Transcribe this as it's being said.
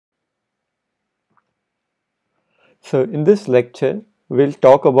So in this lecture, we'll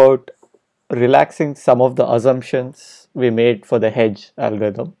talk about relaxing some of the assumptions we made for the hedge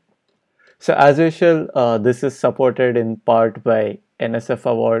algorithm. So as usual, this is supported in part by NSF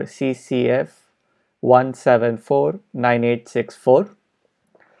award CCF 1749864.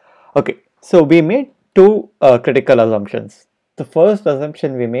 Okay, so we made two critical assumptions. The first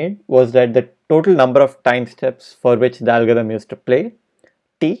assumption we made was that the total number of time steps for which the algorithm used to play,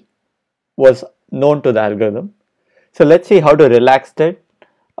 T, was known to the algorithm. So let's see how to relax that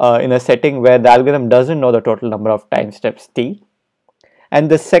in a setting where the algorithm doesn't know the total number of time steps T. And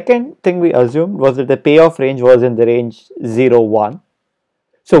the second thing we assumed was that the payoff range was in the range 0, 1.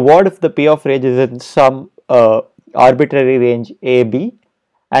 So what if the payoff range is in some arbitrary range A, B,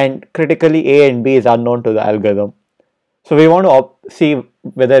 and critically A and B is unknown to the algorithm? So we want to see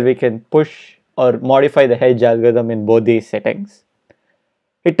whether we can push or modify the hedge algorithm in both these settings.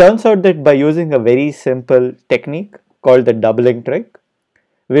 It turns out that by using a very simple technique called the doubling trick,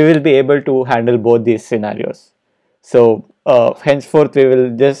 we will be able to handle both these scenarios. So henceforth, we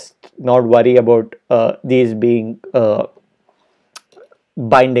will just not worry about these being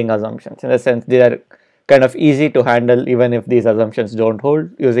binding assumptions. In a sense, they are kind of easy to handle even if these assumptions don't hold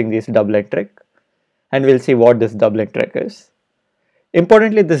using this doubling trick. And we'll see what this doubling trick is.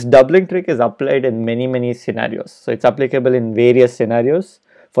 Importantly, this doubling trick is applied in many scenarios. So it's applicable in various scenarios.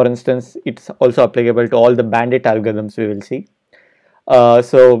 For instance, it's also applicable to all the bandit algorithms we will see.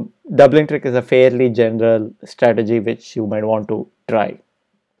 So doubling trick is a fairly general strategy which you might want to try.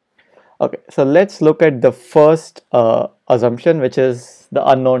 Okay, so let's look at the first assumption, which is the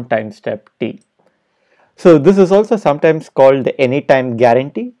unknown time step T. So this is also sometimes called the anytime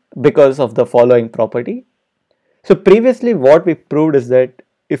guarantee because of the following property. So previously what we proved is that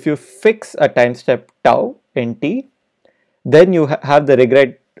if you fix a time step tau in T, then you have the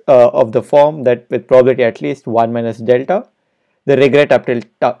regret of the form that with probability at least 1 minus delta, the regret up till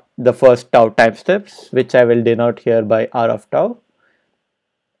the first tau time steps, which I will denote here by r of tau,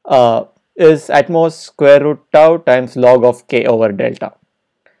 is at most square root tau times log of k over delta,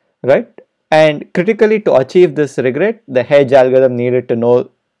 right? And critically, to achieve this regret, the hedge algorithm needed to know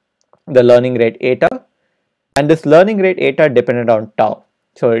the learning rate eta, and this learning rate eta depended on tau.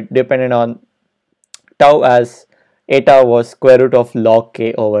 So it depended on tau as eta was square root of log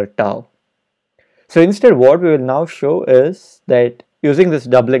k over tau. So instead, what we will now show is that using this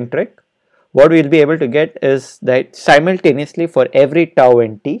doubling trick, what we will be able to get is that simultaneously for every tau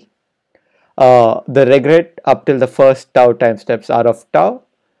in T, the regret up till the first tau time steps r of tau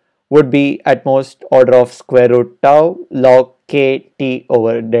would be at most order of square root tau log k T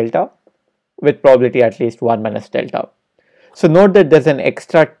over delta with probability at least 1 minus delta. So note that there's an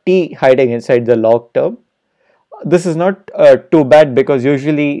extra T hiding inside the log term. This is not too bad because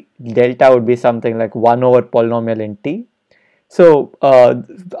usually delta would be something like 1 over polynomial in T. So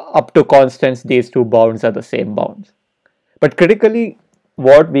up to constants, these two bounds are the same bounds. But critically,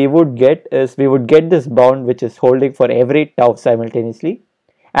 what we would get is we would get this bound which is holding for every tau simultaneously,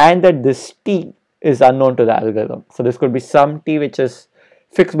 and that this T is unknown to the algorithm. So this could be some T which is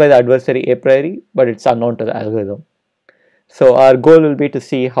fixed by the adversary a priori, but it's unknown to the algorithm. So our goal will be to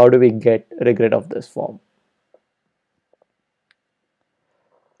see how do we get regret of this form.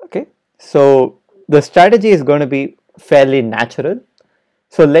 Okay, so the strategy is going to be fairly natural.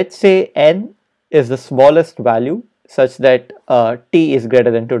 So let's say n is the smallest value such that t is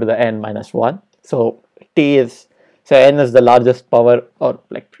greater than 2 to the n minus 1. So n is the largest power, or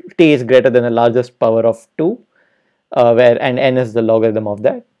like t is greater than the largest power of 2, where and n is the logarithm of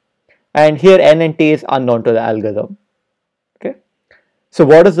that. And here n and t is unknown to the algorithm. Okay. So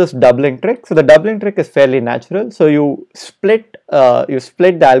what is this doubling trick? So the doubling trick is fairly natural. So you split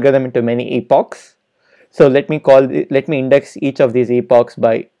the algorithm into many epochs. So let me index each of these epochs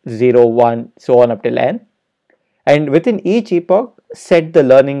by 0, 1, so on up till n. And within each epoch, set the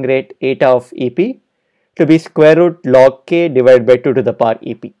learning rate eta of EP to be square root log k divided by 2 to the power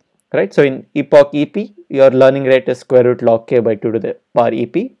EP. Right? So in epoch EP, your learning rate is square root log k by 2 to the power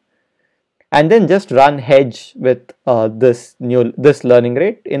EP. And then just run hedge with this learning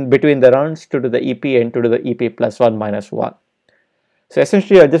rate in between the rounds 2 to the EP and 2 to the EP plus 1 minus 1. So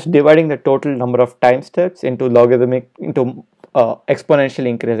essentially, you are just dividing the total number of time steps into exponentially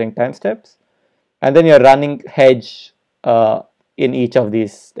increasing time steps, and then you are running hedge in each of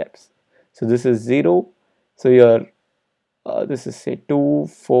these steps. So this is 0. So your this is say 2,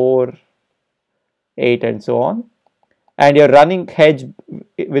 4, 8, and so on, and you're running hedge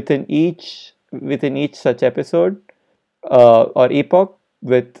within each such episode or epoch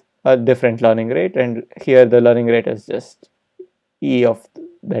with a different learning rate, and here the learning rate is just e of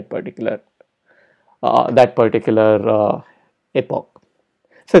that particular that particular epoch.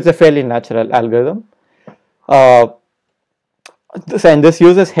 So it's a fairly natural algorithm. This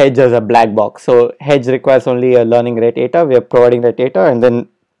uses hedge as a black box. So hedge requires only a learning rate eta. We are providing that data, and then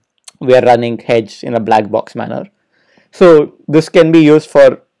we are running hedge in a black box manner. So this can be used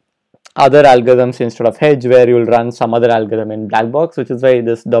for other algorithms instead of hedge, where you will run some other algorithm in black box, which is why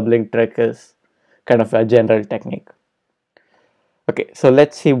this doubling trick is kind of a general technique. Okay, so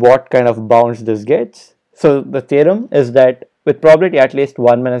let's see what kind of bounds this gets. So the theorem is that with probability at least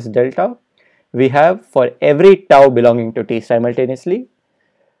 1 minus delta, we have for every tau belonging to t simultaneously,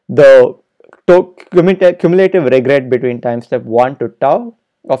 the cumulative regret between time step 1 to tau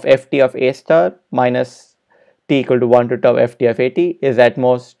of ft of a star minus t equal to 1 to tau ft of at is at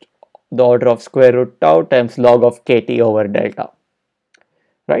most the order of square root tau times log of kt over delta,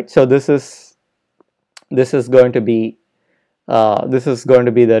 right? So this is going to be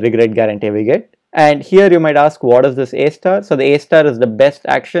the regret guarantee we get. And here you might ask, what is this a star? So the a star is the best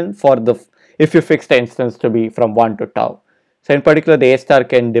action for the, if you fix the instance to be from 1 to tau. So in particular, the a star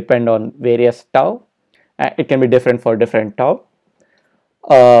can depend on various tau. It can be different for different tau.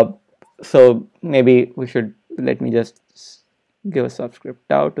 So maybe we should, let me just give a subscript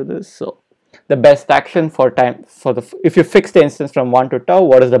tau to this. So the best action for time for the, if you fix the instance from 1 to tau,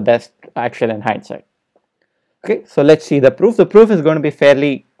 what is the best action in hindsight? Okay, so let's see the proof. The proof is going to be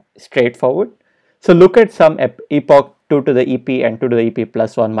fairly straightforward. So look at some epoch 2 to the ep and 2 to the ep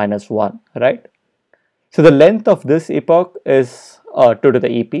plus 1 minus 1, right? So the length of this epoch is 2 to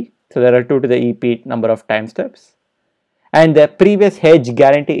the ep. So there are 2 to the ep number of time steps. And the previous hedge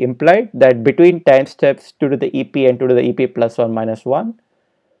guarantee implied that between time steps 2 to the ep and 2 to the ep plus 1 minus 1,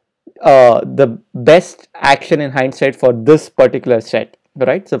 the best action in hindsight for this particular set,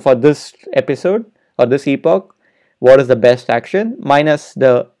 right? So for this episode or this epoch, what is the best action minus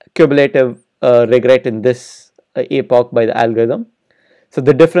the cumulative regret in this epoch by the algorithm. So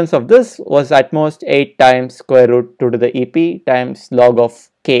the difference of this was at most 8 times square root 2 to the ep times log of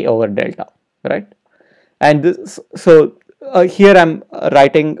k over delta, right? And this, so here I'm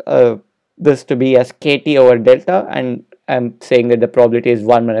writing this to be as kt over delta, and I'm saying that the probability is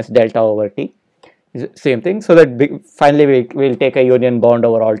 1 minus delta over t. Same thing. So that finally we'll take a union bound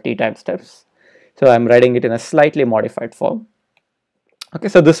over all t time steps. So I'm writing it in a slightly modified form. Okay,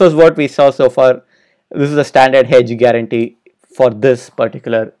 so this was what we saw so far. This is a standard hedge guarantee for this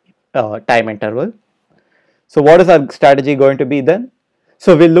particular time interval. So what is our strategy going to be then?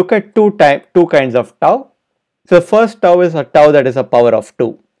 So we'll look at two kinds of tau. So the first tau is a tau that is a power of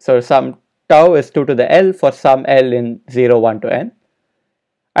 2. So some tau is 2 to the L for some L in 0, 1 to n.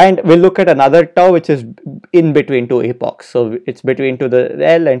 And we'll look at another tau which is in between two epochs. So it's between 2 to the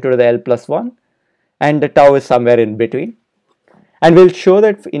L and 2 to the L plus 1. And the tau is somewhere in between. And we'll show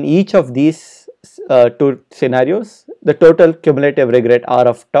that in each of these two scenarios, the total cumulative regret R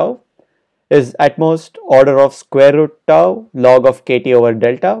of tau is at most order of square root tau log of kt over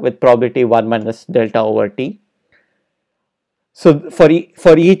delta with probability 1 minus delta over t. So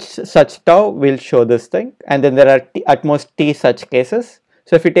for each such tau, we'll show this thing, and then there are at most t such cases.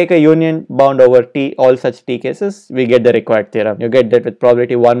 So if you take a union bound over t, all such t cases, we get the required theorem. You get that with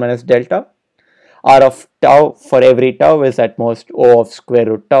probability 1 minus delta. R of tau for every tau is at most O of square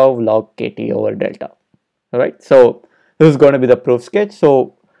root tau log kt over delta. Alright, so this is going to be the proof sketch.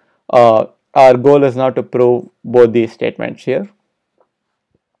 So our goal is now to prove both these statements here.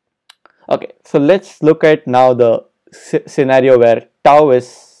 Okay, so let's look at now the scenario where tau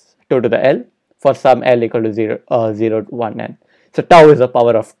is 2 to the L for some L equal to 0, 0 to 1 n. So tau is a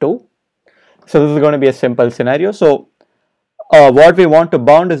power of 2. So this is going to be a simple scenario. So what we want to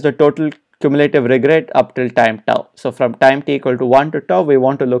bound is the total cumulative regret up till time tau. So from time t equal to 1 to tau, we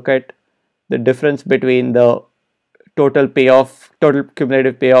want to look at the difference between the total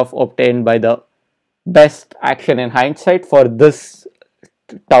cumulative payoff obtained by the best action in hindsight for this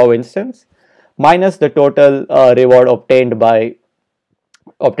tau instance minus the total reward obtained by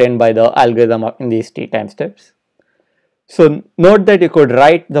the algorithm in these t time steps. So note that you could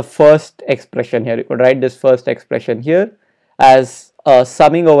write the first expression here. You could write this first expression here as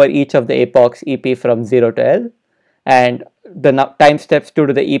summing over each of the epochs ep from 0 to L and the time steps 2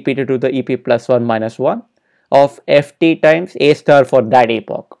 to the ep to 2 to the ep plus 1 minus 1 of ft times a star for that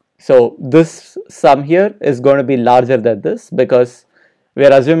epoch. So this sum here is going to be larger than this because we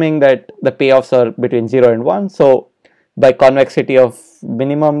are assuming that the payoffs are between 0 and 1. So by convexity of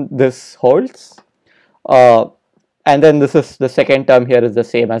minimum, this holds. And then this is the second term here is the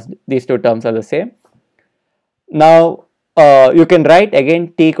same as these two terms are the same. Now you can write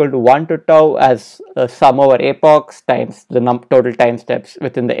again t equal to 1 to tau as sum over epochs times the total time steps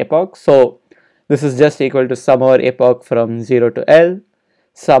within the epoch. So This is just equal to sum over epoch from 0 to L,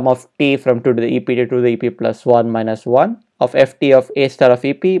 sum of t from 2 to the EP to 2 to the EP plus 1 minus 1 of ft of a star of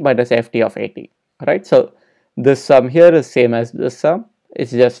EP minus ft of at, right? So this sum here is same as this sum.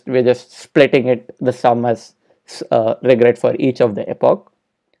 It's just, we're just splitting it, the sum as regret for each of the epoch.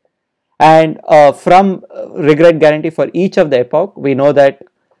 And from regret guarantee for each of the epoch, we know that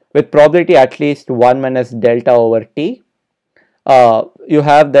with probability at least 1 minus delta over t, you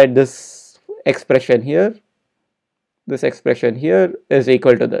have that this expression here is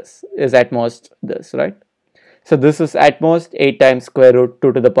equal to this, is at most this, right? So this is at most 8 times square root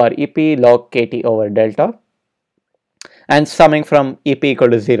 2 to the power EP log kt over delta, and summing from EP equal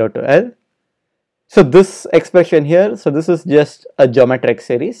to 0 to L. So this expression here, so this is just a geometric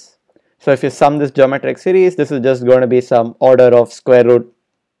series. So if you sum this geometric series, this is just going to be some order of square root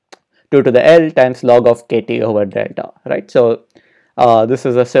 2 to the L times log of kt over delta, right? So this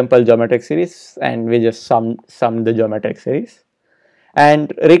is a simple geometric series, and we just sum the geometric series.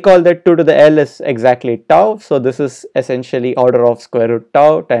 And recall that 2 to the L is exactly tau, so this is essentially order of square root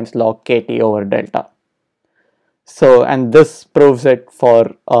tau times log kt over delta. So, and this proves it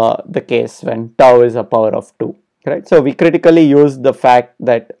for the case when tau is a power of 2, right? So we critically use the fact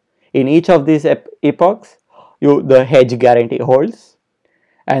that in each of these epochs, the hedge guarantee holds,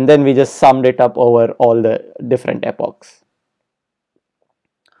 and then we just summed it up over all the different epochs.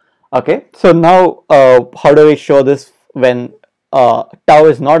 Okay, so now how do we show this when tau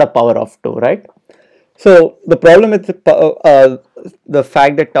is not a power of 2, right? So the problem with the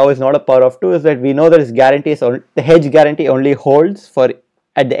fact that tau is not a power of 2 is that we know that its guarantee is the hedge guarantee only holds for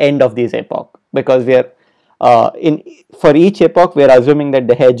at the end of these epoch, because we are for each epoch we are assuming that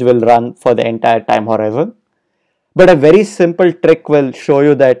the hedge will run for the entire time horizon. But a very simple trick will show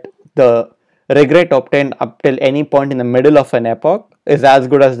you that the regret obtained up till any point in the middle of an epoch is as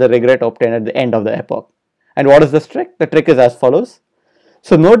good as the regret obtained at the end of the epoch. And what is this trick? The trick is as follows.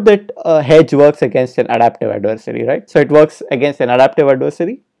 So note that a hedge works against an adaptive adversary, right? So it works against an adaptive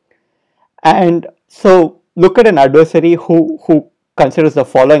adversary. And so look at an adversary who considers the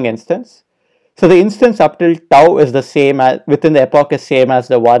following instance. So the instance up till tau is the same as within the epoch is same as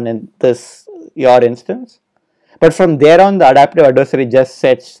the one in this your instance. But from there on, the adaptive adversary just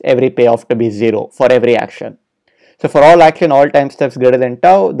sets every payoff to be 0 for every action. So for all action, all time steps greater than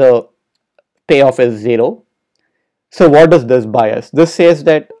tau, the payoff is 0. So what does this buy us? This says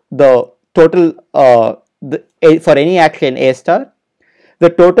that the total for any action A star,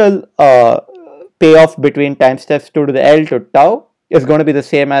 the total payoff between time steps 2 to the L to tau is going to be the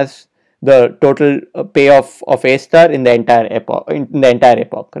same as the total payoff of A star in the entire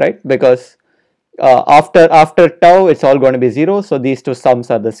epoch, right? Because after tau, it's all going to be 0. So these two sums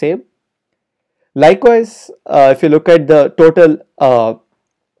are the same. Likewise, if you look at the total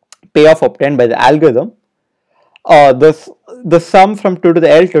payoff obtained by the algorithm, the sum from 2 to the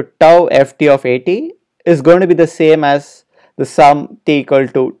L to tau ft of at is going to be the same as the sum t equal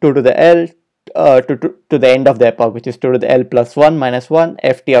to 2 to the L to the end of the epoch, which is 2 to the L plus 1 minus 1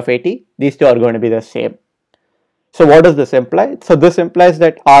 ft of at. These two are going to be the same. So what does this imply? So this implies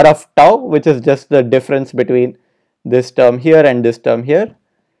that r of tau, which is just the difference between this term here and this term here,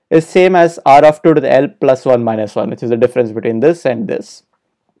 is same as r of 2 to the L plus 1 minus 1, which is the difference between this and this.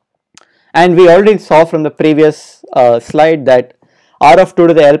 And we already saw from the previous slide that r of 2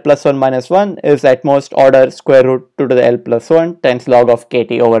 to the L plus 1 minus 1 is at most order square root 2 to the L plus 1 times log of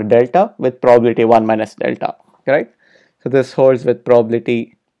kt over delta with probability 1 minus delta, right? So this holds with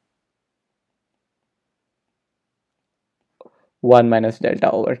probability 1 minus delta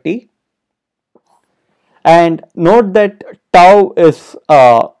over t. And note that tau is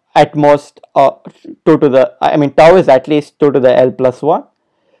at most 2 to the, tau is at least 2 to the L plus 1.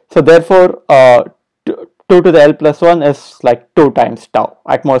 So therefore 2 to the L plus 1 is like 2 times tau,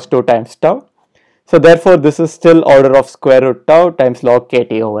 at most 2 times tau. So therefore this is still order of square root tau times log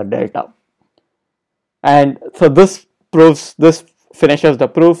kt over delta. And so this finishes the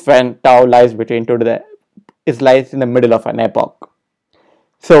proof when tau lies between 2 to the lies in the middle of an epoch.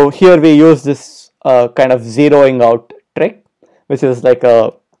 So here we use this kind of zeroing out trick, which is like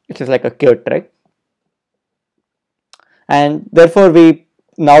a cute trick. And therefore we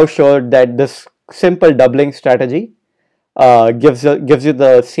now showed that this simple doubling strategy gives you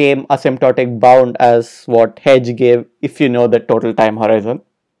the same asymptotic bound as what hedge gave if you know the total time horizon.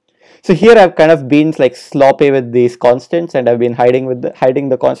 So here I've kind of been like sloppy with these constants, and I've been hiding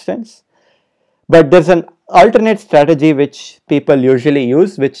the constants. But there's an alternate strategy which people usually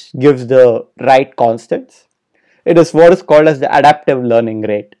use, which gives the right constants. It is what is called as the adaptive learning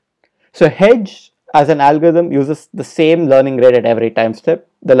rate. So hedge as an algorithm uses the same learning rate at every time step.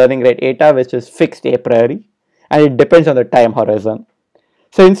 the learning rate eta, which is fixed a priori, and it depends on the time horizon.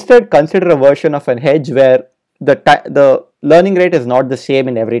 So instead, consider a version of an hedge where the learning rate is not the same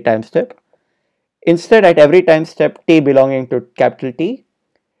in every time step. Instead, at every time step t belonging to capital T,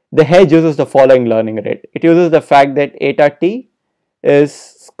 the hedge uses the following learning rate. It uses the fact that eta t is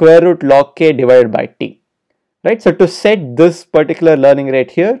square root log k divided by t, right? So to set this particular learning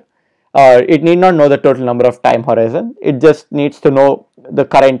rate here, it need not know the total number of time horizon. It just needs to know the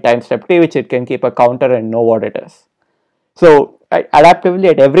current time step t, which it can keep a counter and know what it is. So adaptively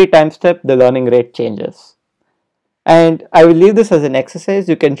at every time step, the learning rate changes. And I will leave this as an exercise.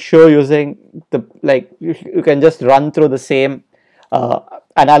 You can show using the, you can just run through the same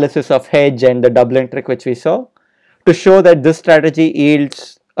analysis of hedge and the doubling trick which we saw to show that this strategy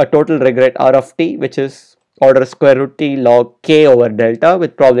yields a total regret R of t, which is order square root t log k over delta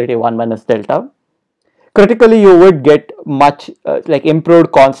with probability 1 minus delta. Critically, you would get much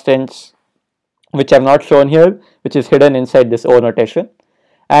improved constants, which I have not shown here, which is hidden inside this O notation.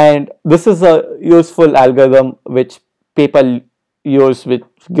 And this is a useful algorithm which people use, which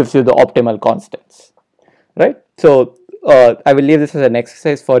gives you the optimal constants, right? So I will leave this as an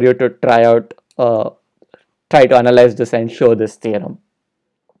exercise for you to try out, try to analyze this and show this theorem.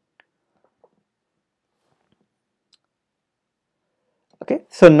 Okay,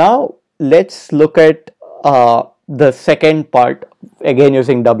 so now let's look at the second part, again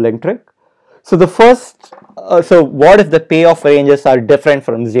using doubling trick. So the first, so what if the payoff ranges are different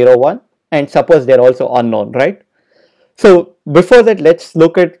from 0, 1, and suppose they're also unknown, right? So before that, let's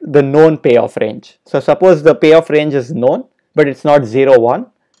look at the known payoff range. So suppose the payoff range is known, but it's not 0, 1,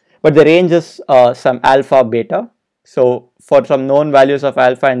 but the range is some alpha, beta. So for some known values of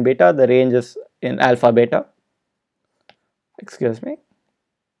alpha and beta, the range is in alpha, beta. Excuse me.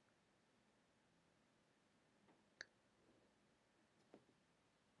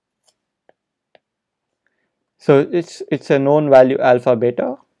 So it's a known value alpha,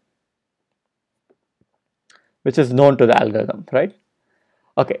 beta, which is known to the algorithm, right?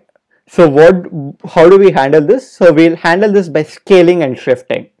 Okay. So how do we handle this? So we'll handle this by scaling and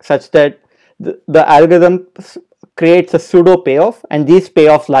shifting such that the algorithm creates a pseudo payoff, and these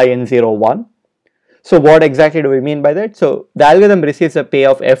payoffs lie in 0, 1. So what exactly do we mean by that? So the algorithm receives a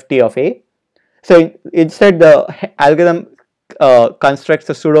payoff ft of a. So instead, the algorithm constructs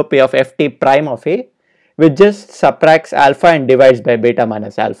a pseudo payoff ft prime of a, which just subtracts alpha and divides by beta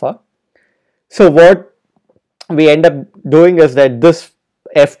minus alpha. So what we end up doing is that this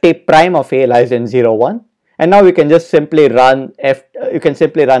ft prime of a lies in 0, 1, and now we can just simply run you can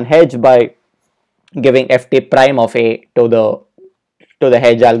simply run hedge by giving ft prime of a to the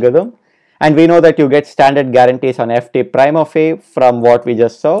hedge algorithm, and we know that you get standard guarantees on ft prime of a from what we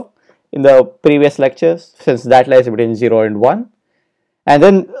just saw in the previous lectures, since that lies between 0 and 1. And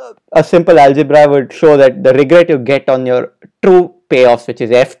then a simple algebra would show that the regret you get on your true payoffs, which is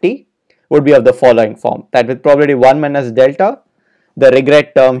ft, would be of the following form, that with probability 1 minus delta, the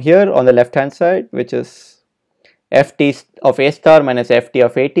regret term here on the left hand side, which is ft of a star minus ft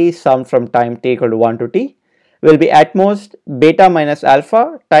of at summed from time t equal to 1 to t, will be at most beta minus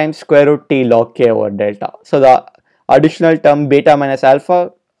alpha times square root t log k over delta. So the additional term beta minus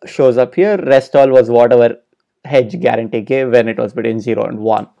alpha shows up here, rest all was whatever hedge guarantee gave when it was between 0 and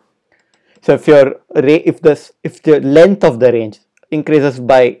 1. So if the length of the range increases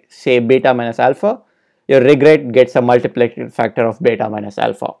by, say, beta minus alpha, your regret gets a multiplicative factor of beta minus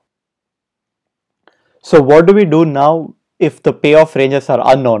alpha. So what do we do now if the payoff ranges are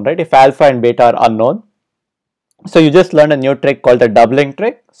unknown, right? If alpha and beta are unknown. So you just learned a new trick called the doubling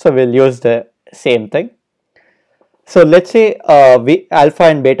trick. So we'll use the same thing. So let's say alpha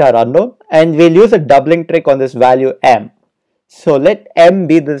and beta are unknown, and we'll use a doubling trick on this value m. So let m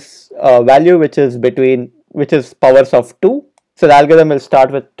be this value which is powers of 2. So the algorithm will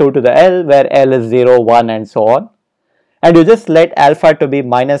start with 2 to the L, where L is 0, 1, and so on. And you just let alpha to be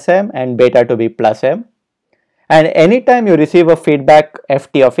minus m and beta to be plus m. And anytime you receive a feedback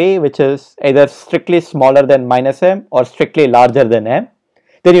ft of a, which is either strictly smaller than minus m or strictly larger than m,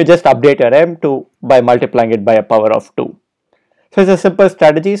 then you just update your m by multiplying it by a power of 2. So it's a simple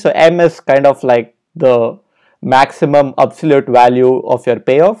strategy. So m is kind of like the maximum absolute value of your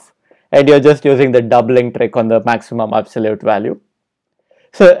payoff, and you're just using the doubling trick on the maximum absolute value.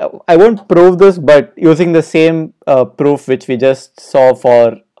 So I won't prove this, but using the same proof which we just saw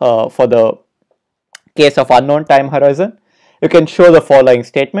for the case of unknown time horizon, you can show the following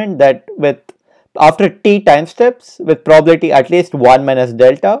statement, that after t time steps with probability at least 1 minus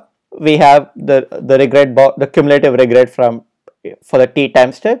delta, we have the cumulative regret for the t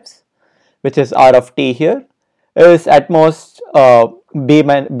time steps, which is r of t here, is at most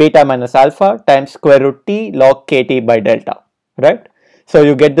beta minus alpha times square root t log kt by delta, right? So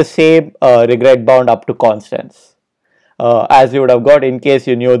you get the same regret bound up to constants as you would have got in case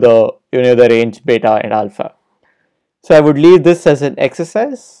you knew the range beta and alpha. So I would leave this as an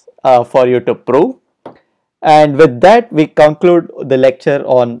exercise for you to prove. And with that, we conclude the lecture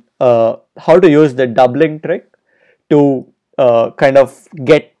on how to use the doubling trick to kind of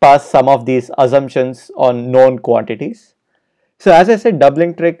get past some of these assumptions on known quantities. So as I said,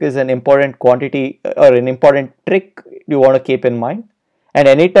 doubling trick is an important quantity or an important trick you want to keep in mind. And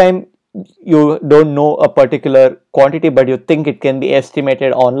anytime you don't know a particular quantity but you think it can be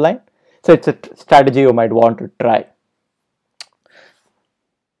estimated online, so it's a strategy you might want to try.